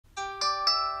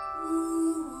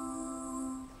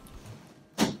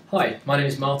Hi, my name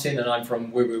is Martin and I'm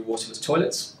from WooWoo Waterless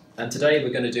Toilets, and today we're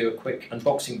going to do a quick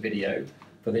unboxing video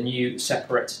for the new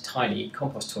Separett Tiny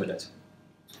compost toilet.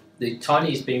 The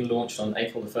Tiny is being launched on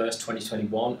April the 1st,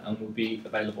 2021 and will be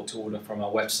available to order from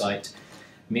our website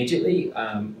immediately,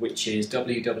 which is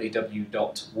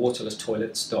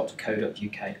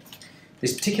www.waterlesstoilets.co.uk.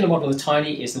 This particular model of the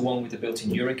Tiny is the one with the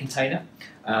built-in urine container,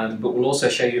 but we'll also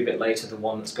show you a bit later the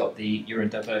one that's got the urine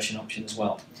diversion option as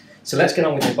well. So let's get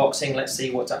on with the unboxing, let's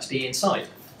see what's actually inside.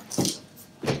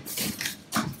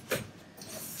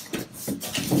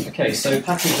 Okay, so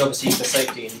packaging is obviously for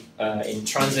safety in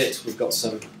transit. We've got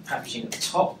some packaging at the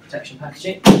top, protection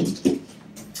packaging.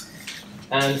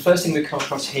 And the first thing we come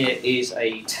across here is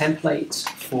a template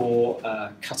for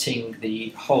cutting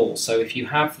the hole. So if you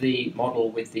have the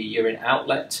model with the urine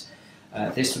outlet,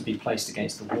 this would be placed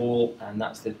against the wall, and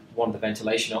that's one of the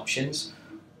ventilation options.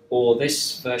 Or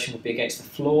this version would be against the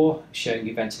floor, showing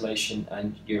you ventilation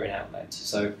and urine outlet.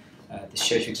 So this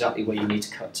shows you exactly where you need to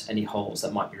cut any holes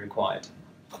that might be required.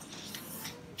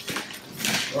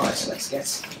 Right, so let's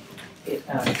get it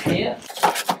out of here.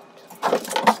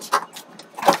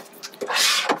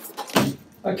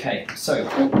 Okay, so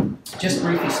just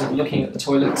briefly sort of looking at the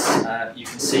toilets, you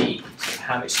can see sort of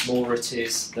how much smaller it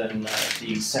is than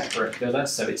the Separett Villa,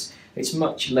 so it's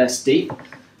much less deep.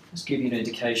 Let's give you an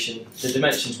indication. The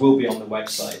dimensions will be on the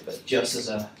website, but just as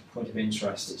a point of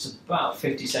interest, it's about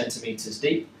 50 centimetres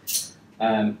deep.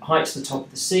 Height to the top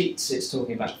of the seats, it's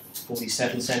talking about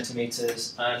 47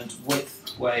 centimetres, and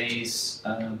width weighs,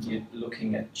 you're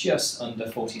looking at just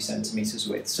under 40 centimetres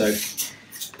width. So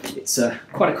it's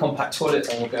quite a compact toilet,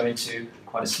 and we'll go into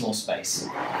quite a small space.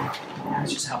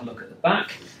 Let's just have a look at the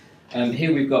back.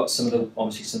 Here we've got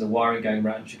obviously some of the wiring going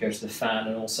around, which goes to the fan,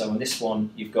 and also on this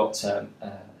one you've got a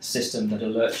system that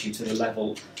alerts you to the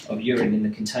level of urine in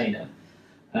the container.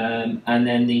 And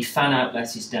then the fan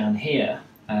outlet is down here.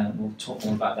 We'll talk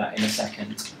more about that in a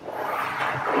second.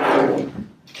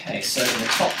 Okay, so in the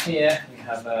top here we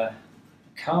have a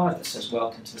card that says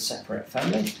 "Welcome to the Separett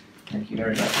family." Thank you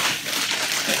very much.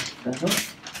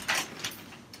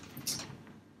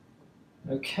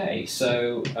 Okay,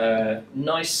 so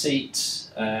nice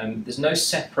seat. There's no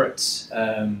separate,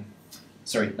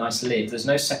 nice lid. There's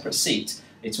no separate seat.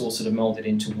 It's all sort of moulded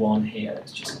into one here.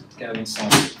 Let's just go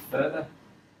inside a bit further.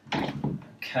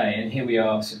 Okay, and here we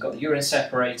are. So we've got the urine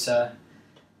separator.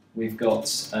 We've got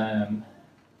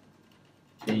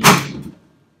the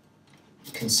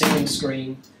concealing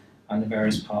screen and the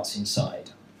various parts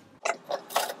inside.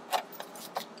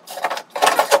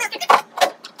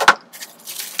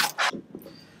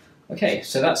 Okay,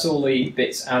 so that's all the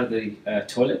bits out of the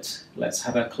toilet. Let's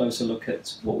have a closer look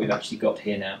at what we've actually got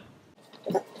here now.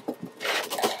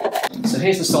 So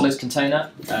here's the solids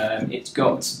container. It's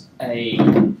got a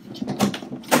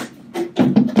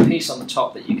piece on the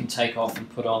top that you can take off and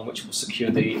put on, which will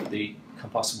secure the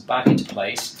compostable bag into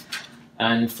place.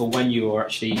 And for when you are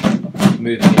actually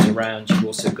moving it around, you've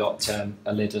also got a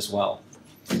lid as well.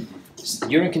 It's the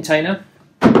urine container.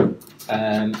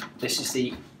 This is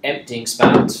the emptying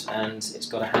spout, and it's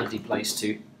got a handy place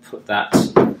to put that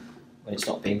when it's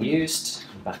not being used.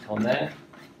 Back on there,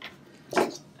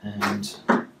 and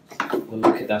we'll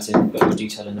look at that in a bit more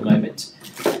detail in a moment.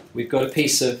 We've got a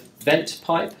piece of vent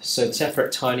pipe, so the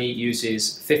Separett Tiny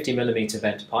uses 50mm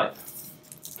vent pipe.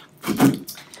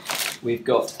 We've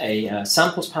got a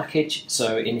samples package,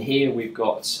 so in here we've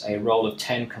got a roll of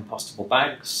 10 compostable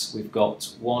bags. We've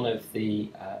got one of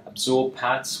the absorb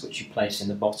pads, which you place in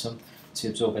the bottom to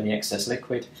absorb any excess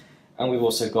liquid, and we've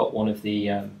also got one of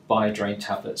the biodrain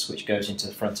tablets, which goes into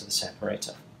the front of the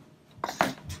separator.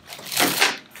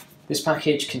 This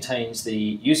package contains the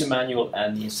user manual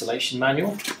and the installation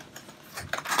manual.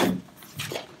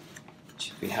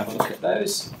 Should we have a look at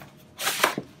those?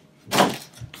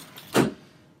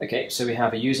 Okay, so we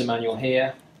have a user manual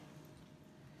here,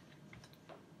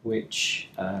 which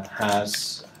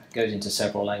goes into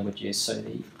several languages, so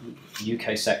the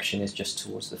UK section is just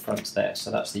towards the front there, so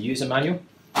that's the user manual.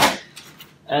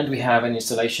 And we have an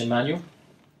installation manual,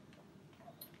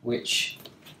 which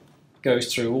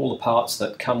goes through all the parts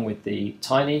that come with the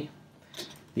Tiny,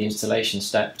 the installation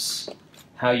steps,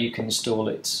 how you can install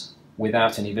it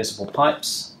without any visible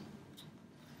pipes,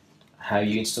 how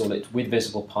you install it with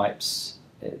visible pipes,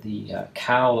 the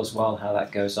cowl as well, how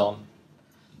that goes on,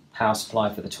 power supply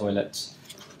for the toilet,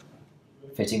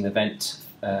 fitting the vent,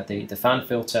 the fan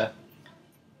filter.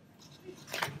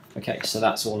 Okay, so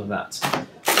that's all of that.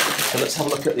 So let's have a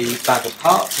look at the bag of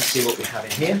parts and see what we have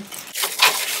in here.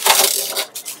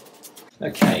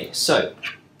 Okay, so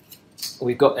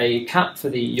we've got a cap for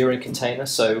the urine container,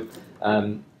 so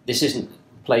this isn't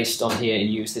placed on here in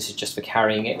use. This is just for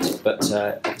carrying it, but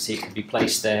obviously it can be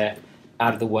placed there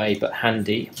out of the way but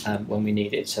handy when we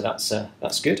need it, so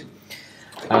that's good.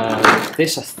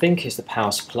 This I think is the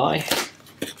power supply.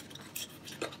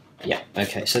 Yeah,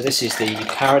 okay, so this is the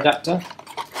power adapter.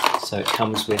 So it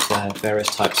comes with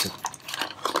various types of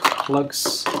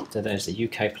plugs. So there's the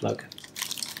UK plug.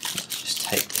 Let's just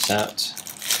take this out.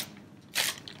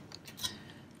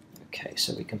 Okay,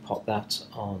 so we can pop that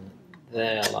on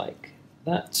there like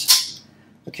that.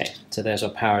 Okay, so there's our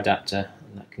power adapter,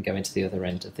 and that can go into the other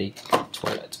end of the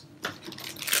toilet.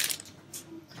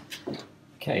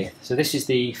 Okay, so this is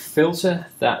the filter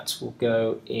that will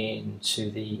go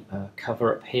into the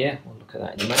cover up here. We'll look at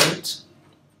that in a moment.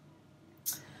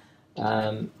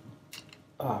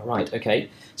 Right, okay.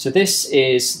 So this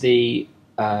is the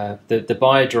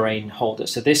biodrain holder.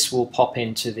 So this will pop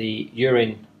into the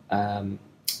urine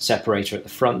separator at the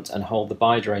front and hold the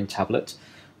biodrain tablet.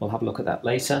 We'll have a look at that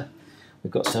later. We've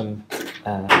got some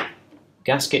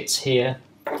gaskets here.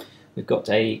 We've got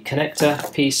a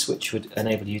connector piece which would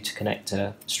enable you to connect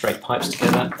straight pipes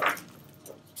together.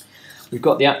 We've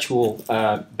got the actual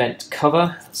vent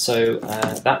cover, so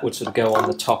that would sort of go on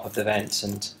the top of the vent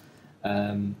and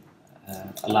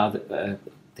allow the,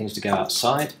 things to go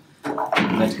outside.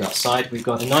 Vent to go outside. We've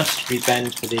got a 90-degree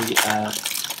bend for the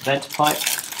vent pipe.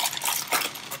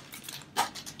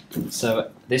 So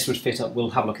this would fit up, we'll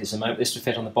have a look at this in a moment, this would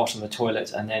fit on the bottom of the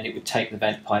toilet, and then it would take the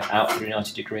vent pipe out through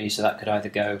 90 degrees, so that could either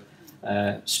go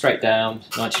straight down,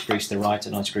 90 degrees to the right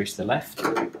or 90 degrees to the left.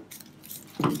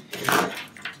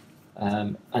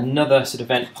 Another sort of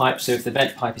vent pipe, so if the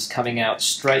vent pipe is coming out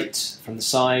straight from the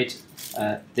side,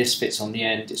 this fits on the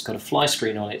end. It's got a fly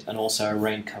screen on it and also a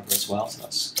rain cover as well, so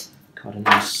that's quite a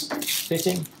nice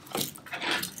fitting.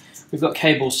 We've got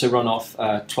cables to run off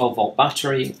a 12-volt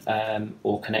battery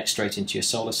or connect straight into your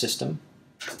solar system.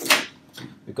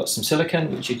 We've got some silicone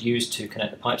which you'd use to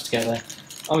connect the pipes together,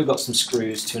 and we've got some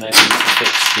screws to enable you to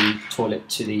fix the toilet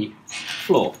to the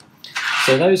floor.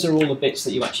 So those are all the bits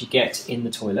that you actually get in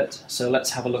the toilet. So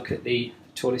let's have a look at the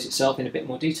toilet itself in a bit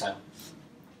more detail.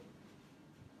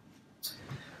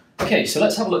 Okay, so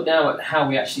let's have a look now at how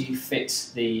we actually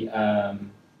fit the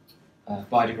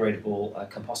biodegradable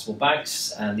compostable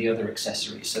bags and the other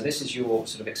accessories. So this is your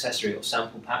sort of accessory or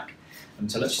sample pack. And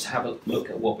so let's just have a look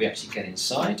at what we actually get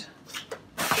inside.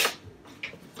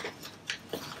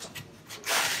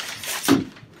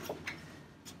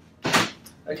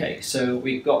 Okay, so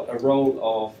we've got a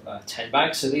roll of 10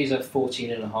 bags. So these are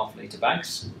 14.5 litre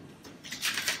bags.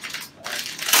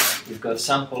 We've got a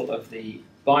sample of the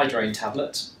biodrain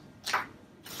tablet,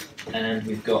 and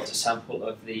we've got a sample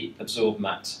of the absorb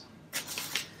mat.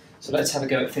 So let's have a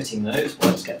go at fitting those.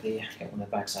 Well, let's get one of the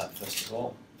bags out first of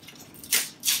all.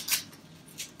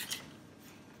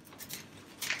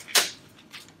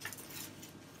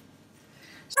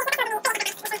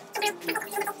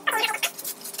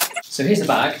 So here's the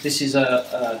bag. This is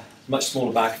a much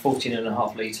smaller bag,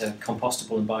 14.5 litre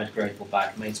compostable and biodegradable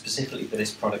bag made specifically for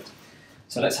this product.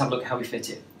 So let's have a look at how we fit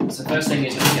it. So the first thing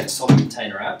is let's get the solid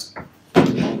container out.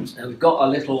 Now we've got a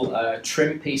little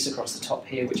trim piece across the top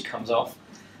here which comes off.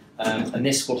 And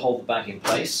this will hold the bag in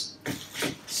place.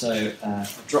 So I'll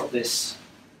drop this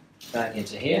bag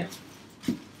into here,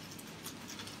 and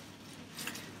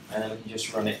then we can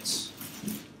just run it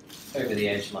over the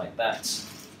edge like that,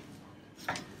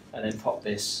 and then pop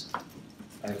this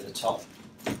over the top.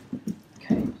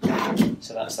 Okay,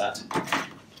 so that's that.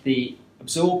 The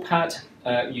absorb pad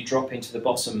you drop into the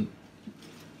bottom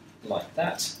like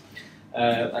that,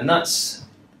 and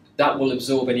that will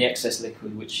absorb any excess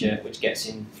liquid which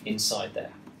gets inside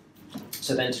there.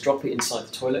 So then to drop it inside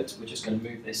the toilet, we're just going to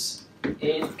move this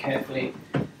in carefully,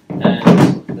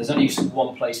 and there's only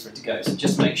one place for it to go, so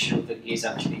just make sure that it is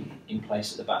actually in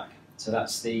place at the back. So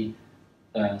that's the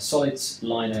solids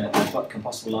liner,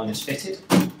 compostable liners fitted.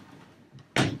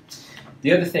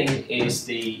 The other thing is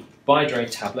the biodrain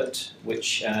tablet,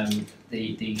 which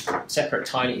the Separett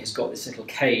Tiny has got this little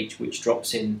cage which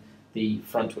drops in the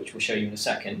front, which we'll show you in a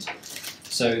second.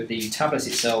 So the tablet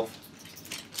itself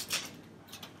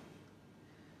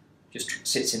just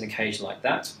sits in the cage like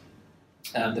that.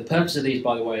 The purpose of these,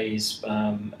 by the way, is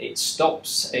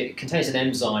it contains an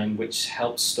enzyme which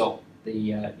helps stop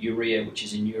the urea, which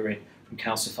is in urine, from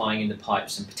calcifying in the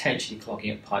pipes and potentially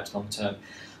clogging up pipes long term.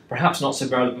 Perhaps not so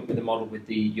relevant with the model with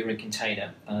the urine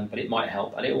container, but it might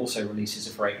help, and it also releases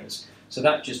a fragrance. So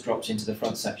that just drops into the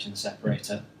front section of the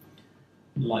separator,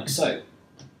 like so.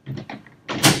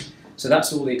 So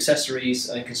that's all the accessories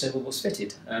and consumables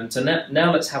fitted. So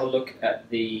now let's have a look at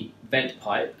the vent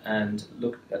pipe and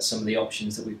look at some of the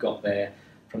options that we've got there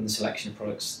from the selection of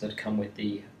products that come with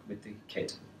the with the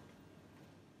kit.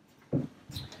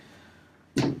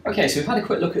 Okay, so we've had a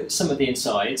quick look at some of the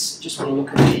insides. Just want to look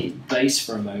at the base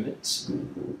for a moment.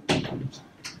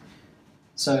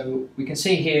 So we can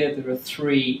see here there are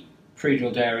 3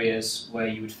 pre-drilled areas where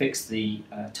you would fix the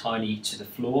Tiny to the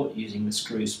floor using the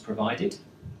screws provided.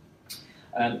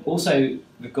 Also,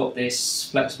 we've got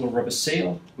this flexible rubber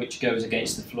seal which goes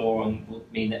against the floor and will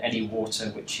mean that any water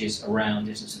which is around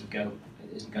isn't going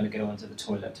to go under the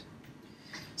toilet.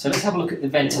 So let's have a look at the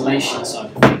ventilation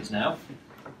side of things now.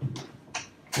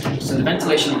 So the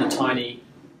ventilation in the Tiny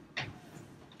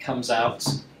comes out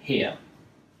here,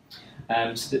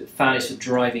 so the fan is for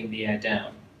driving the air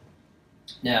down.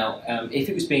 Now, if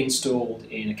it was being installed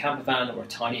in a camper van or a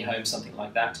tiny home, something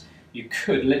like that, you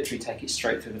could literally take it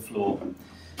straight through the floor.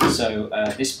 So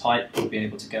this pipe would be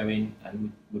able to go in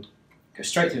and would go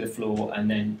straight through the floor,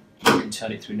 and then you can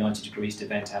turn it through 90 degrees to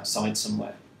vent outside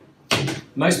somewhere.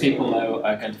 Most people, though,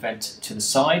 are going to vent to the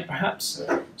side, perhaps.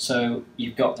 So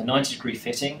you've got the 90-degree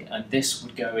fitting, and this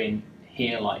would go in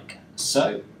here like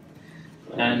so.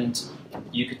 And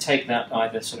you could take that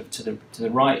either sort of to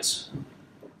the right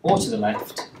or to the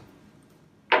left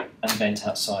and vent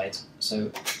outside.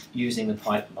 So using the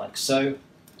pipe like so,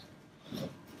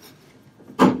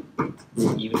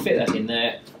 you would fit that in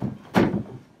there,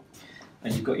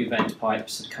 and you've got your vent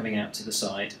pipes coming out to the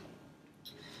side.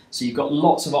 So you've got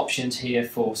lots of options here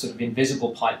for sort of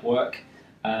invisible pipe work,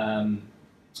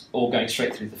 or going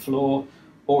straight through the floor,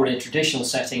 or in a traditional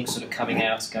setting, sort of coming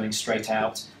out, going straight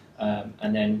out,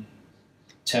 and then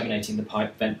terminating the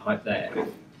vent pipe there.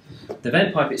 The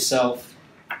vent pipe itself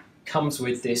comes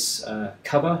with this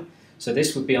cover, so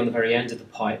this would be on the very end of the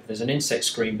pipe. There's an insect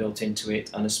screen built into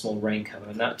it and a small rain cover,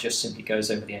 and that just simply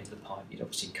goes over the end of the pipe. You'd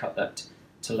obviously cut that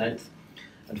to length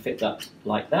and fit that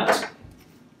like that.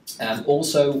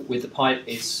 Also with the pipe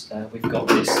is we've got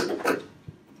this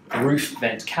roof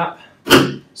vent cap.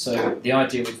 So the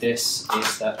idea with this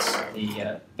is that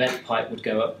the vent pipe would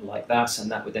go up like that, and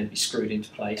that would then be screwed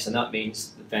into place, and that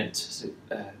means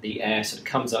the air sort of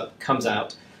comes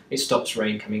out. It stops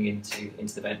rain coming into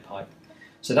the vent pipe.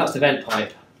 So that's the vent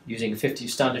pipe using a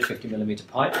standard 50mm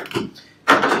pipe, which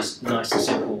is nice and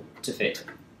simple to fit.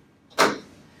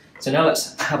 So now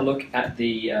let's have a look at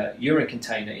the urine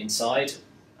container inside.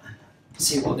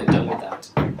 See what they've done with that.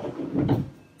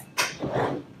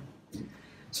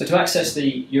 So to access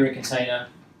the urine container,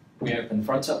 we open the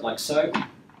front up like so.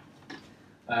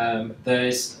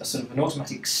 There's a sort of an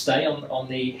automatic stay on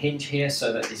the hinge here,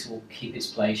 so that this will keep its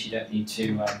place. You don't need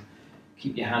to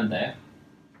keep your hand there.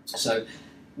 So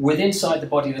inside the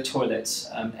body of the toilet,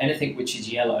 anything which is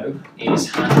yellow is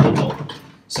handleable.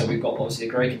 So we've got obviously a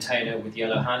grey container with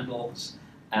yellow handles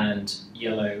and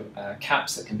yellow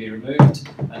caps that can be removed,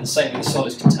 and the same with the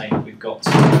solids container. We've got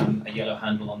a yellow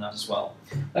handle on that as well.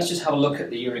 Let's just have a look at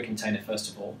the urine container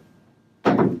first of all.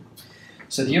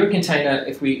 So the urine container,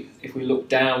 if we look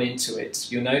down into it,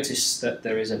 you'll notice that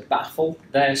there is a baffle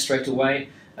there straight away,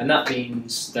 and that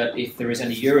means that if there is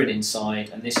any urine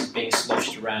inside and this is being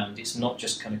sloshed around, it's not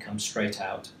just going to come straight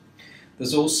out.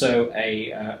 There's also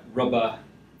a rubber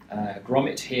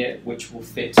grommet here which will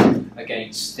fit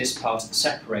against this part of the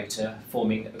separator,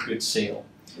 forming a good seal.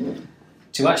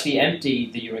 To actually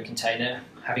empty the urine container,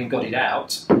 having got it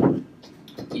out,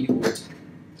 you would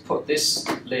put this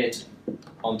lid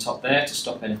on top there to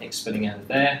stop anything spilling out of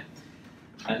there,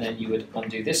 and then you would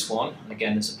undo this one, and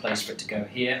again there's a place for it to go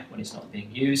here when it's not being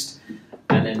used,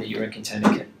 and then the urine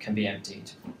container can be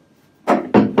emptied.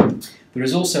 There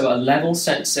is also a level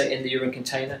sensor in the urine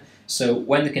container, so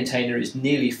when the container is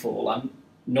nearly full, I'm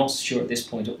not sure at this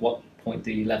point at what point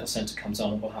the level sensor comes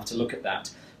on, and we'll have to look at that,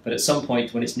 but at some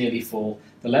point when it's nearly full,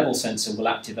 the level sensor will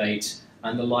activate,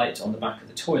 and the light on the back of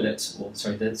the toilet, or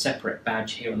sorry, the Separett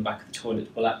badge here on the back of the toilet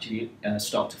will actually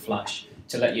start to flash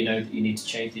to let you know that you need to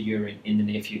change the urine in the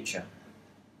near future.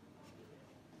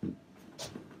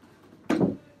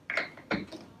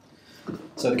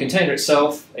 So the container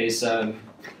itself is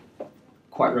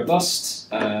quite robust.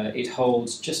 It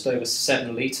holds just over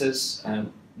 7 litres,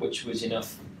 which was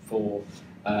enough for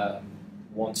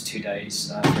 1 to 2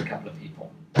 days for a couple of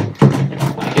people. And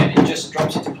again, it just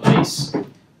drops into place.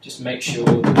 Just make sure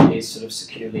that it is sort of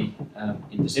securely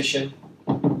in position,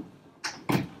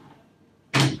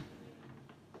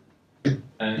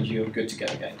 and you're good to go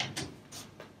again.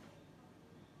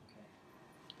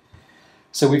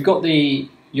 So we've got the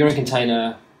urine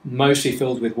container mostly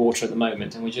filled with water at the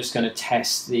moment, and we're just going to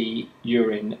test the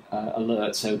urine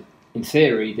alert. So in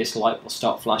theory, this light will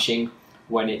start flashing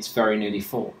when it's very nearly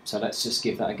full. So let's just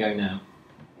give that a go now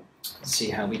and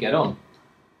see how we get on.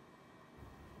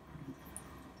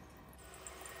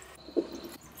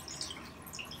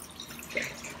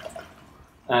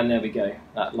 And there we go,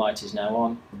 that light is now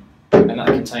on, and that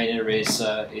container is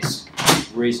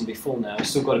reasonably full now.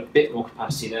 It's still got a bit more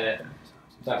capacity there.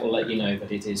 That will let you know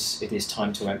that it is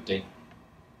time to empty.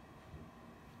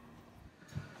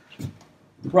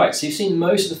 Right, so you've seen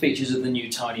most of the features of the new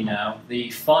Tiny now.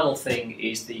 The final thing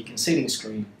is the concealing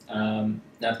screen. Now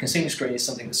the concealing screen is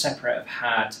something that Separett have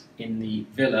had in the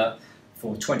villa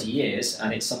for 20 years,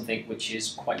 and it's something which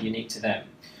is quite unique to them.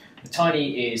 The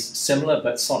Tiny is similar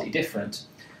but slightly different.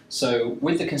 So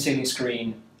with the concealing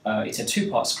screen, it's a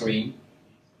two-part screen.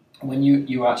 When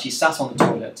you are actually sat on the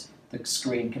toilet, the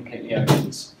screen completely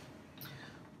opens.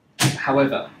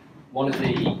 However, one of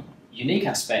the unique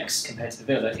aspects compared to the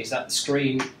villa is that the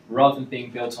screen, rather than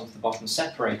being built onto the bottom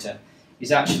separator,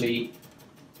 is actually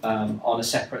on a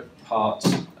separate part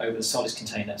over the solids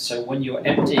container. So when you're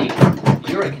emptying the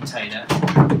urine container,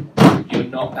 you're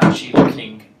not actually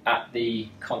looking at the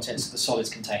contents of the solids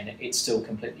container, it's still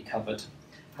completely covered.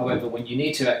 However, when you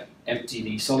need to empty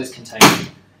the solids container,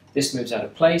 this moves out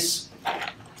of place.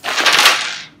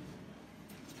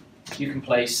 You can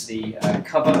place the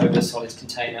cover over the solids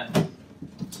container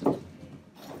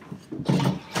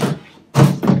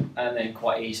and then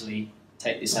quite easily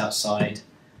take this outside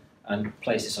and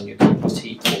place this on your compost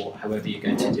heap or however you're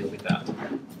going to deal with that.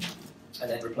 And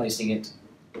then replacing it,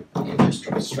 it just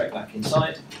drops straight back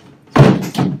inside.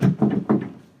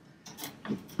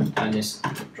 And this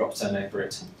drops down over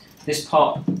it. This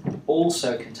part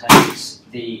also contains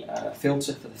the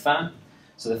filter for the fan.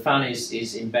 So the fan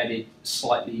is embedded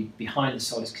slightly behind the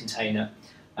solids container,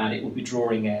 and it will be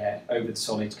drawing air over the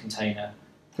solids container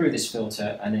through this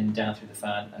filter and then down through the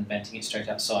fan and venting it straight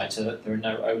outside, so that there are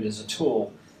no odours at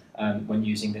all when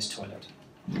using this toilet.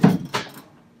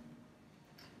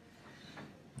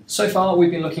 So far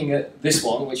we've been looking at this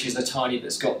one, which is the Tiny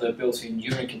that's got the built-in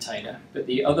urine container, but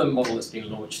the other model that's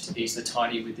been launched is the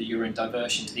Tiny with the urine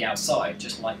diversion to the outside,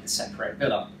 just like the Separett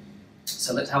Villa.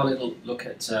 So let's have a little look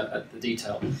at the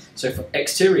detail. So from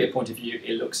exterior point of view,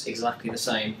 it looks exactly the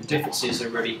same. The differences are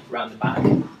really around the back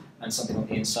and something on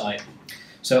the inside.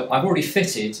 So I've already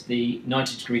fitted the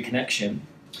 90-degree connection.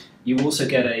 You also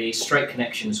get a straight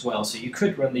connection as well, so you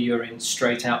could run the urine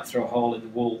straight out through a hole in the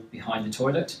wall behind the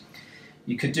toilet.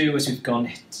 You could do, as we've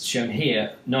shown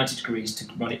here, 90 degrees to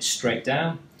run it straight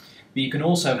down, but you can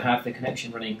also have the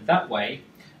connection running that way,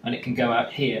 and it can go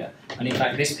out here. And in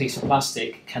fact, this piece of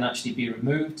plastic can actually be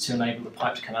removed to enable the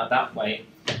pipe to come out that way,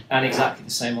 and exactly the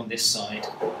same on this side.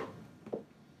 The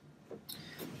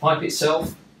pipe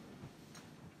itself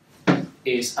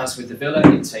is, as with the Villa,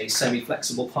 it's a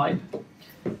semi-flexible pipe,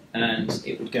 and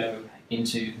it would go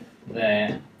into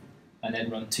there and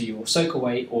then run to your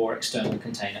soakaway or external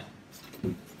container.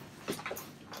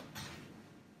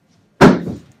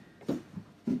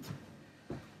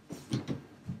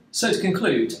 So to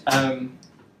conclude,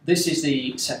 this is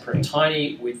the Separett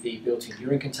Tiny with the built-in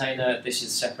urine container. This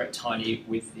is the Separett Tiny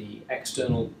with the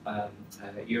external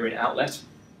urine outlet.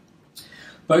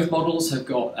 Both models have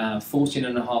got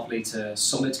 14.5 litre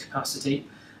solids capacity.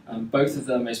 Both of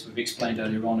them, as we've explained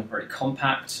earlier on, are very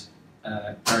compact,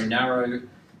 very narrow,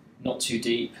 not too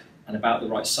deep, and about the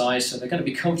right size. So they're going to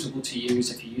be comfortable to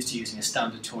use. If you're used to using a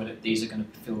standard toilet, these are going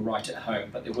to feel right at home,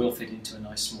 but they will fit into a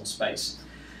nice small space.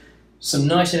 Some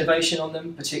nice innovation on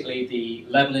them, particularly the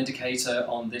level indicator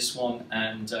on this one,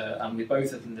 and with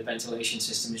both of them the ventilation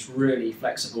system is really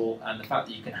flexible, and the fact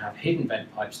that you can have hidden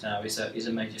vent pipes now is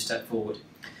a major step forward.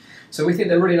 So we think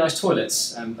they're really nice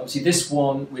toilets. Obviously this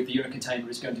one with the urine container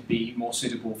is going to be more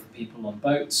suitable for people on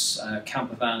boats,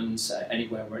 campervans,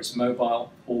 anywhere where it's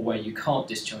mobile or where you can't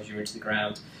discharge urine to the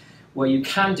ground. Where you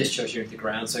can discharge urine to the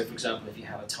ground, so for example if you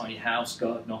have a tiny house,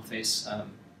 garden, office,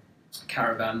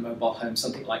 caravan, mobile home,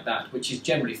 something like that, which is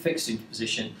generally fixed into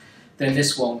position, then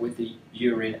this one with the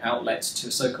urine outlet to a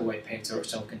soakaway pit or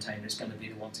external container is going to be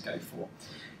the one to go for.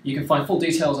 You can find full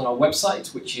details on our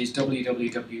website, which is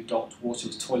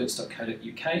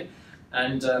www.waterlesstoilets.co.uk,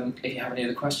 and if you have any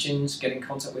other questions, get in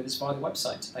contact with us via the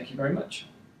website. Thank you very much.